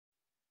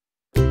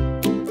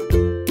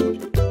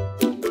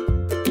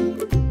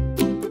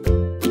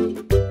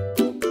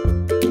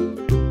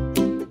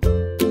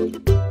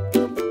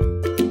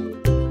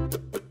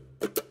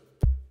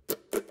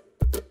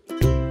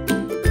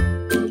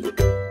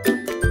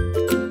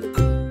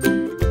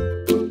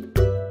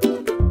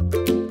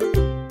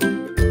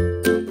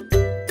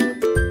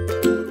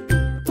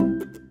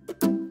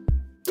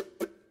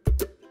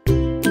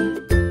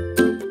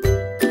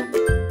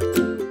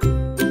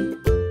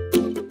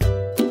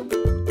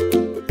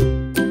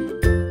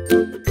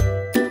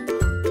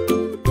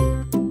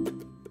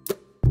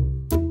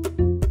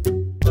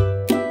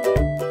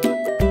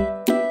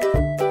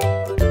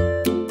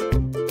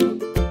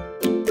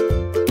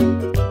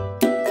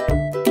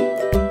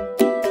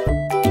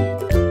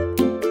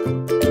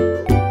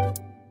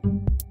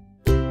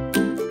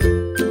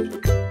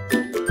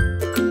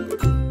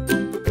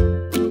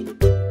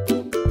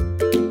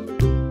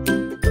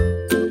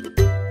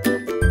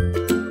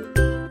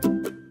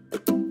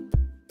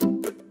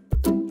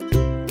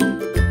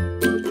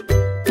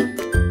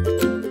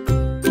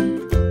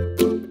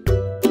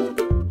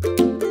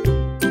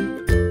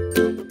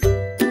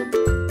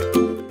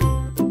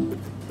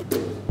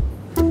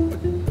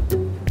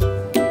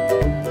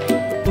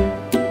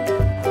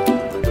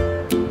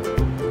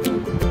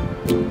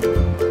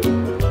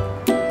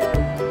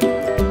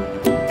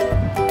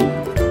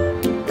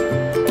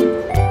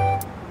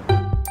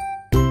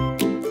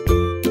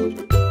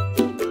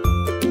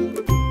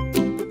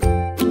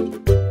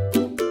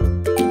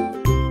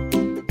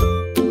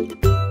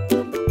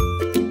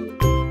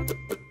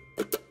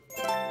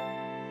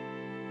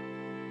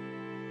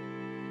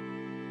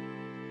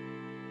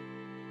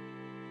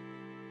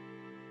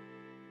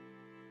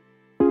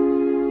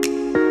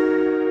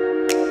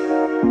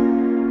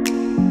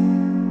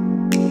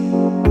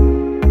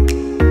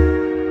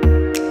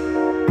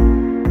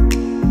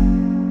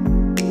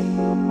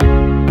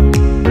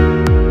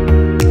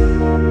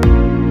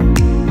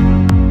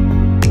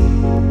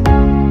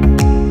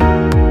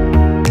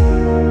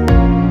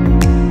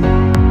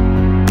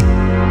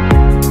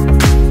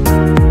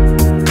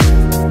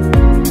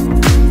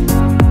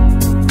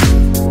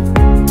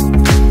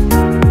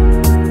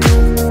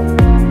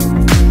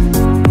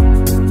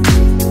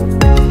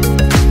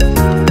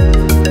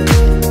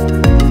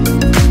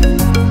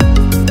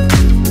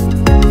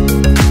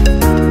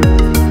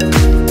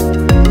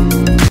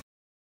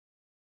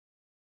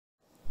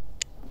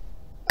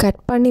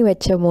பண்ணி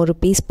வச்ச ஒரு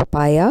பீஸ்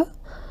பப்பாயா,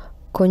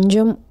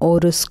 கொஞ்சம்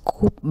ஒரு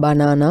scoop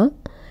banana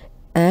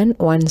and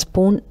 1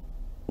 spoon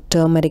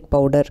turmeric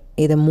powder,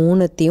 இது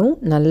மூணுத்தையும்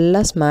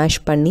நல்லா ஸ்மாஷ்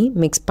பண்ணி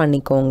மிக்ஸ்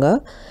பண்ணிக்கோங்க.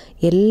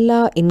 எல்லா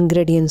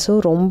இன்க்ரெடியன்ஸும்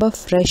ரொம்ப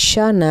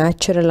ஃப்ரெஷ்ஷாக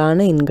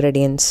நேச்சுரலான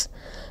இன்க்ரெடியன்ட்ஸ்.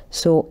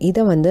 ஸோ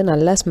இதை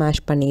நல்லா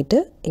ஸ்மாஷ் பண்ணிவிட்டு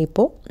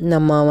இப்போது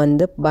நம்ம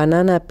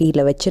பனானா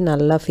பீலை வச்சு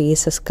நல்லா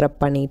ஃபேஸை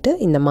ஸ்க்ரப் பண்ணிவிட்டு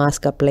இந்த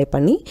மாஸ்க் அப்ளை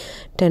பண்ணி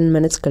 10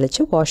 மினிட்ஸ்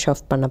கழித்து வாஷ்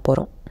ஆஃப் பண்ண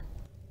போகிறோம்.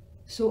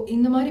 ஸோ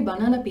இந்த மாதிரி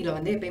பனானா பீலை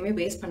எப்பயுமே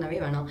வேஸ்ட் பண்ணவே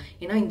வேணாம்.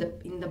 ஏன்னா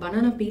இந்த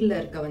பனானா பீலில்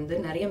இருக்க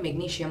நிறைய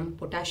மெக்னீஷியம்,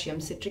 பொட்டாசியம்,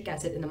 சிட்ரிக்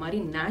ஆசிட், இந்த மாதிரி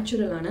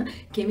நேச்சுரலான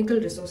கெமிக்கல்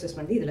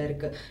ரிசோர்ஸஸ் இதில்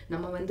இருக்குது.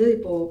 நம்ம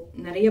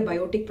இப்போது நிறைய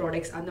பயோட்டிக்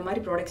ப்ராடக்ட்ஸ் அந்த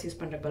மாதிரி ப்ராடக்ட்ஸ் யூஸ்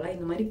பண்ணுறப்பெல்லாம்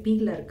இந்த மாதிரி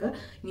பீலில் இருக்க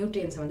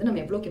நியூட்ரியன்ஸை நம்ம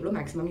எவ்வளோ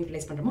மேக்ஸிமம்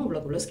யூட்டிலைஸ் பண்ணுறோமோ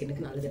அவ்வளோ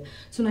ஸ்கின்னுக்கு நல்லது.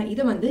 ஸோ நான்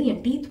இதை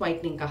என் டீத்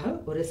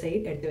ஒயிட்னிங்காக ஒரு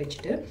சைடு எடுத்து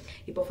வச்சுட்டு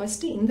இப்போ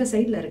ஃபஸ்ட்டு இந்த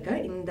சைடில் இருக்க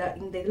இந்த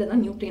இதில்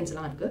தான்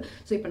நியூட்ரியன்ஸ்லாம் இருக்குது.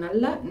 ஸோ இப்போ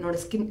நல்லா என்னோட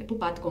ஸ்கின் இப்போ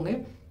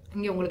பார்த்துக்கோங்க,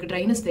 இங்கே உங்களுக்கு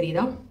ட்ரைனஸ்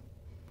தெரியுதா?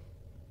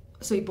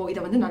 ஸோ இப்போ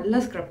இதை நல்லா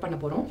ஸ்க்ரப் பண்ண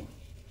போகிறோம்.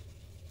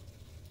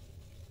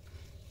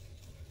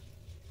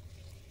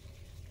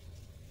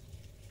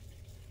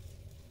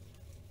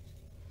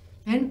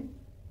 அண்ட்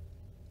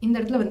இந்த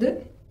இடத்துல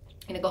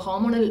எனக்கு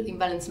ஹார்மோனல்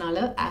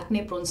இம்பேலன்ஸ்னால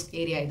ஆக்னே ப்ரோன்ஸ்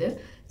ஏரியா இது.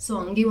 ஸோ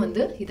அங்கேயும்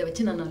இதை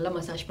வச்சு நான் நல்லா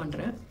மசாஜ்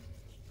பண்ணுறேன்.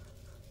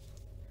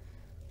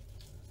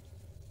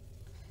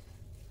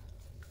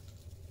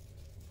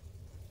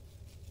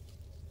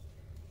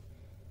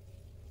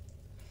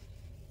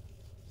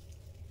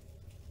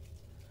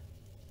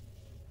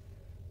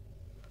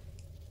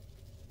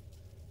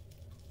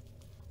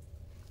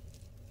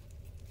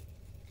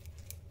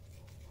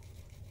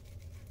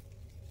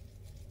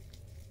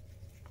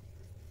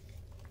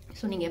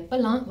 ஸோ நீங்கள்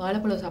எப்போல்லாம்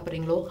வாழைப்பழம்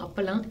சாப்பிட்றீங்களோ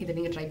அப்போல்லாம் இதை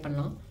நீங்கள் ட்ரை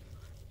பண்ணலாம்.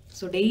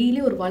 ஸோ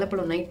டெய்லி ஒரு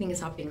வாழைப்பழம் நைட் நீங்கள்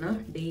சாப்பிட்டீங்கன்னா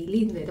டெய்லி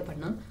இந்த இதை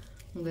பண்ணால்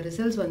உங்கள்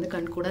ரிசல்ட்ஸ்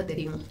கண் கூட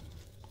தெரியும்.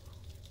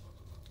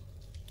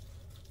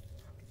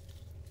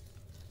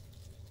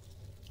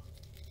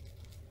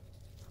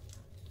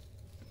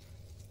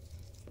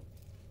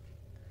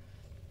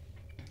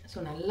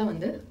 ஸோ நல்லா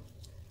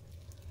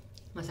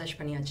மசாஜ்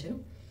பண்ணியாச்சு.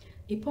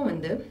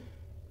 இப்போ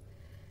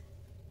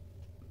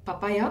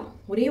பப்பாயா,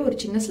 ஒரே ஒரு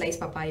சின்ன ஸ்லைஸ்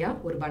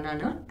பப்பாயா, ஒரு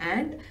பனானா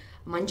அண்ட்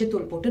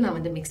மஞ்சத்தூள் போட்டு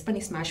நான் மிக்ஸ் பண்ணி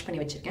ஸ்மாஷ் பண்ணி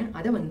வச்சுருக்கேன்.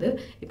 அதை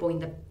இப்போது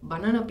இந்த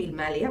பனானா பீல்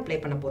மேலேயே அப்ளை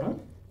பண்ண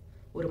போகிறோம்,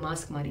 ஒரு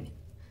மாஸ்க் மாதிரி.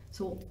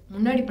 ஸோ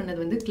முன்னாடி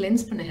பண்ணது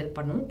கிளென்ஸ் பண்ண ஹெல்ப்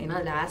பண்ணும், ஏன்னா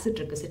அதில் ஆசிட்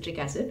இருக்குது,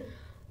 சிட்ரிக் ஆசிட்.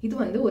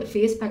 இது ஒரு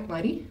ஃபேஸ் பேக்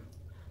மாதிரி.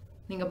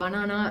 நீங்கள்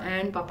பனானா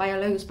அண்ட்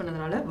பப்பாயாலாம் யூஸ்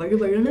பண்ணதுனால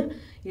வழுவழுன்னு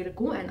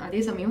இருக்கும் அண்ட்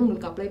அதே சமயம்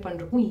உங்களுக்கு அப்ளை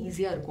பண்ணுறதுக்கும்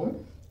ஈஸியாக இருக்கும்.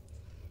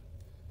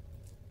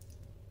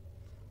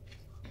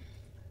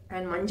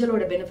 அண்ட்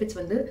மஞ்சளோட பெனிஃபிட்ஸ்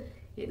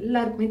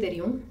எல்லாருக்குமே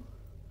தெரியும்.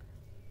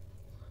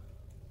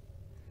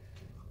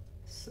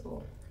 ஸோ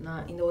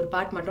நான் இந்த ஒரு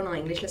பார்ட் மட்டும் நான்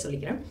இங்கிலீஷில்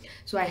சொல்லிக்கிறேன்.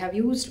 So I have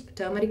used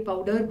turmeric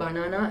powder,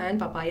 banana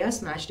and papaya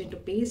smashed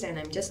into paste and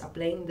I'm just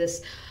அப்ளைங் this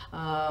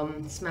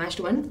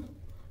smashed one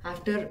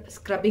after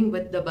scrubbing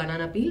with the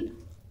banana feel.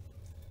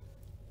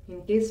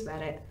 In case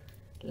வேறு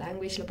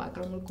லாங்குவேஜில்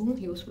பார்க்குறவங்களுக்கும்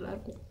யூஸ்ஃபுல்லாக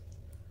இருக்கும்.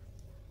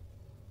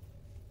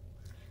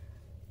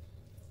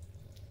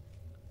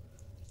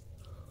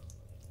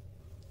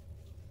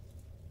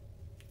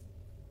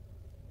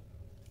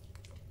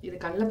 இது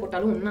கண்ணில்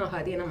போட்டாலும் ஒன்றும்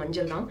ஆகாது, ஏன்னா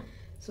மஞ்சள் தான்.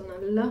 ஸோ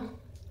நல்லா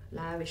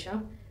லாவிஷாக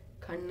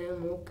கண்,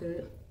 மூக்கு.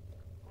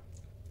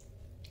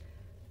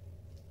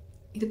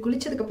 இது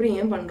குளித்ததுக்கப்புறம்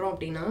ஏன் பண்ணுறோம்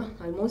அப்படின்னா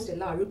ஆல்மோஸ்ட்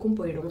எல்லா அழுக்கும்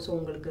போயிடும். ஸோ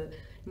உங்களுக்கு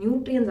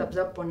நியூட்ரியன்ஸ்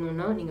அப்சர்வ்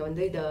பண்ணணுன்னா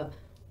நீங்கள் இதை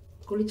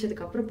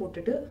குளித்ததுக்கப்புறம்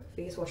போட்டுட்டு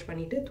ஃபேஸ் வாஷ்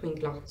பண்ணிவிட்டு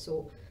தூங்கிக்கலாம்.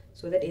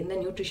 ஸோ தட் எந்த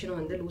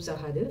நியூட்ரிஷனும் லூஸ்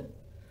ஆகாது.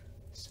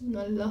 ஸோ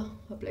நல்லா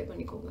அப்ளை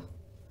பண்ணிக்கோங்க.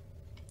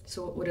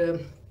 ஸோ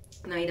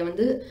நான்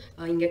இதை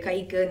இங்கே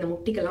கைக்கு, இந்த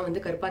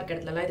முட்டிக்கெல்லாம் கருப்பாக இருக்க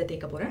இடத்துலலாம் இதை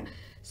தேய்க்க போகிறேன்.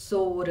 ஸோ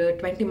ஒரு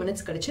 20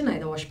 மினிட்ஸ் கழிச்சு நான்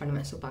இதை வாஷ்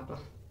பண்ணுவேன். ஸோ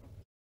பார்க்கலாம்.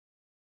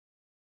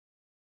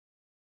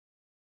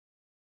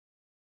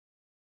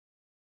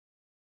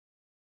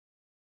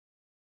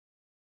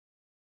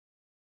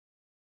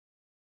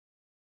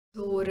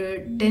 ஸோ ஒரு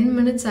 10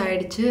 மினிட்ஸ்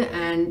ஆகிடுச்சு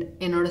அண்ட்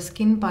என்னோடய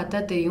ஸ்கின்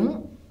பார்த்தா தெரியும்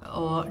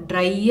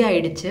ட்ரை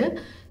ஆகிடுச்சு.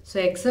 ஸோ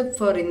எக்ஸப்ட்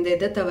ஃபார் இந்த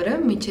இதை தவிர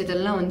மிச்ச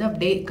இதெல்லாம்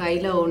அப்படியே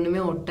கையில்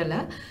ஒன்றுமே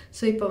ஒட்டலை.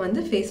 ஸோ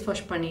இப்போ ஃபேஸ்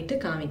வாஷ் பண்ணிவிட்டு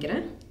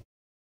காமிக்கிறேன்.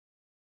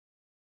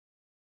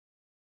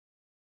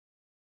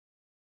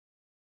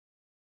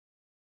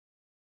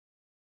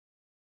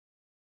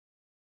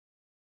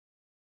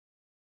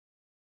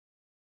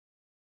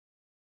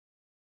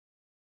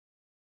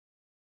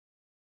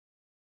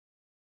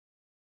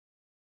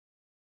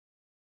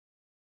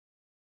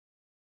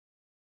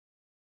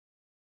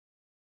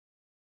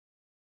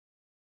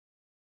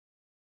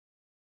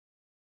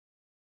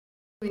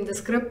 இந்த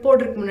ஸ்க்ரப்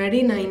போடுறதுக்கு முன்னாடி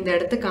நான் இந்த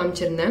இடத்த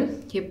காமிச்சிருந்தேன்,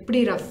 எப்படி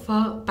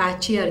ரஃப்பாக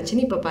பேட்சியாக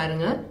இருந்துச்சுன்னு. இப்போ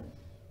பாருங்கள்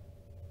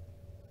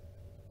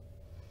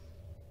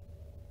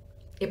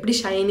எப்படி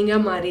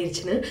ஷைனிங்காக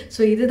மாறிடுச்சுன்னு.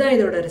 ஸோ இதுதான்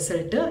இதோட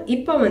ரிசல்ட்டு.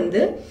 இப்போ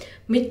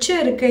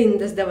மிச்சம் இருக்க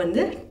இந்த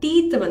இதை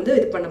டீத்தை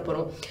இது பண்ண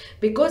போகிறோம்.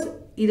 பிகாஸ்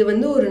இது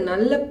ஒரு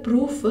நல்ல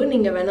ப்ரூஃபு.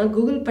 நீங்கள் வேணால்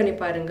கூகுள் பண்ணி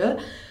பாருங்கள்.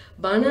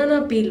 banana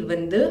peel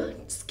வந்து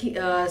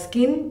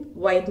skin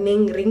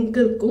whitening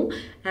wrinkleக்கும்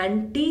and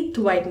teeth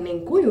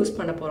whiteningக்கும் use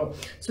பண்ண போகிறோம்.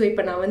 ஸோ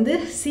இப்போ நான் வந்து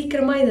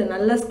சீக்கிரமாக இதை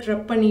நல்லா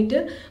ஸ்க்ரப்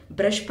பண்ணிவிட்டு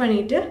ப்ரஷ்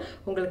பண்ணிவிட்டு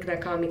உங்களுக்கு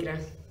நான்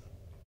காமிக்கிறேன்.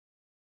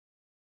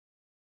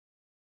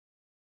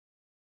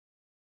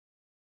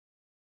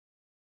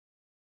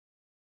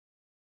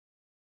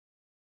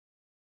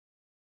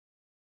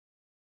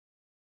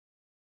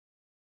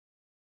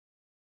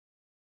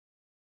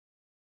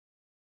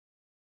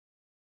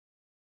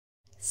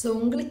 ஸோ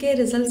உங்களுக்கே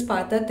ரிசல்ட்ஸ்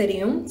பார்த்தா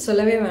தெரியும்,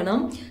 சொல்லவே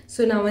வேணாம்.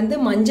 ஸோ நான் வந்து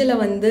மஞ்சளை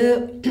வந்து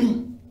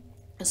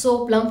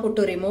சோப்லாம்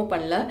போட்டு ரிமூவ்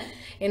பண்ணல.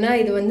 ஏன்னா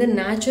இது வந்து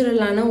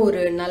நேச்சுரலான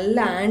ஒரு நல்ல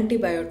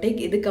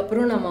ஆன்டிபயோட்டிக்.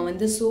 இதுக்கப்புறம் நம்ம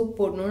வந்து சோப்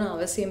போடணும்னு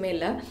அவசியமே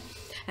இல்லை.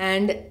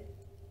 அண்ட்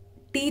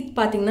டீத்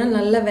பார்த்திங்கன்னா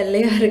நல்ல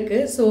வெள்ளையாக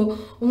இருக்குது. ஸோ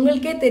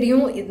உங்களுக்கே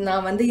தெரியும், இது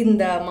நான் வந்து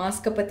இந்த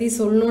மாஸ்க்கை பற்றி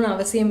சொல்லணும்னு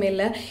அவசியமே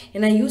இல்லை.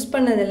 ஏன்னா யூஸ்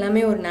பண்ணது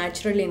எல்லாமே ஒரு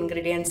நேச்சுரல்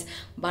இன்க்ரீடியன்ட்ஸ்.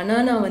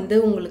 பனானா வந்து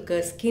உங்களுக்கு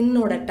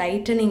ஸ்கின்னோட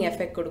டைட்டனிங்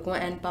எஃபெக்ட் கொடுக்கும்.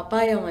 அண்ட்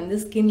பப்பாயா வந்து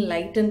ஸ்கின்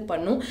லைட்டன்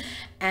பண்ணும்.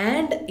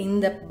 அண்ட்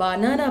இந்த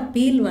பனானா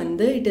பீல்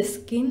வந்து it is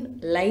skin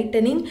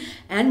lightening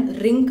and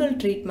wrinkle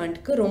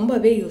ட்ரீட்மெண்ட்டுக்கு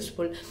ரொம்பவே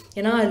யூஸ்ஃபுல்.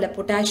 ஏன்னா அதில்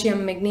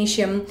பொட்டாசியம்,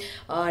 மெக்னீஷியம்,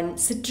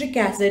 சிட்ரிக்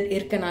ஆசிட்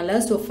இருக்கனால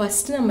ஸோ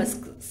ஃபஸ்ட்டு நம்ம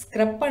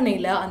ஸ்க்ரப்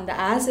பண்ணையில் அந்த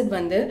ஆசிட்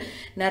வந்து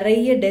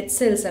நிறைய டெட்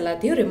செல்ஸ்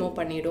எல்லாத்தையும் ரிமூவ்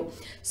பண்ணிடும்.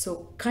 ஸோ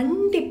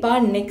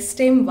கண்டிப்பாக நெக்ஸ்ட்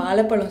டைம்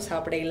வாழைப்பழம்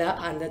சாப்பிடையில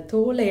அந்த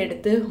தோலை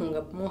எடுத்து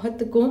உங்கள்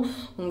முகத்துக்கும்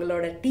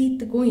உங்களோட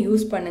டீத்துக்கும்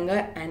யூஸ்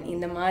பண்ணுங்கள். அண்ட்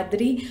இந்த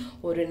மாதிரி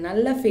ஒரு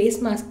நல்ல ஃபேஸ்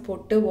மாஸ்க்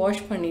போட்டு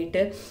வாஷ்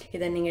பண்ணிவிட்டு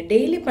இதை நீங்கள்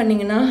டெய்லி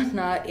பண்ணிங்கன்னா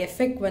நான்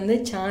எஃபெக்ட் வந்து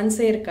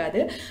சான்ஸே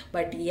இருக்காது.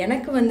 பட்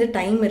எனக்கு வந்து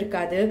டைம்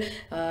இருக்காது.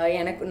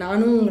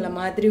 நானும் உங்களை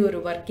மாதிரி ஒரு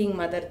ஒர்க்கிங்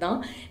மதர் தான்.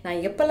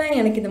 நான் எப்போல்லாம்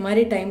எனக்கு இந்த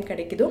மாதிரி டைம்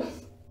கிடைக்குதோ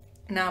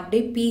நான்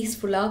அப்படியே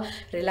பீஸ்ஃபுல்லாக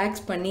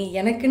ரிலாக்ஸ் பண்ணி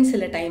எனக்குன்னு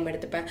சில டைம்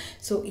எடுத்துப்பேன்.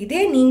 ஸோ இதே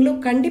நீங்களும்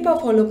கண்டிப்பாக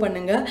ஃபாலோ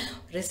பண்ணுங்கள்.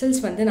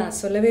 ரிசல்ட்ஸ் வந்து நான்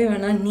சொல்லவே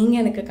வேணாம்,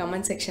 நீங்கள் எனக்கு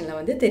கமெண்ட் செக்ஷனில்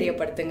வந்து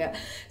தெரியப்படுத்துங்க.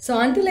 So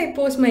until I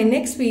post my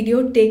next video,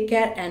 take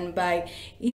care and bye.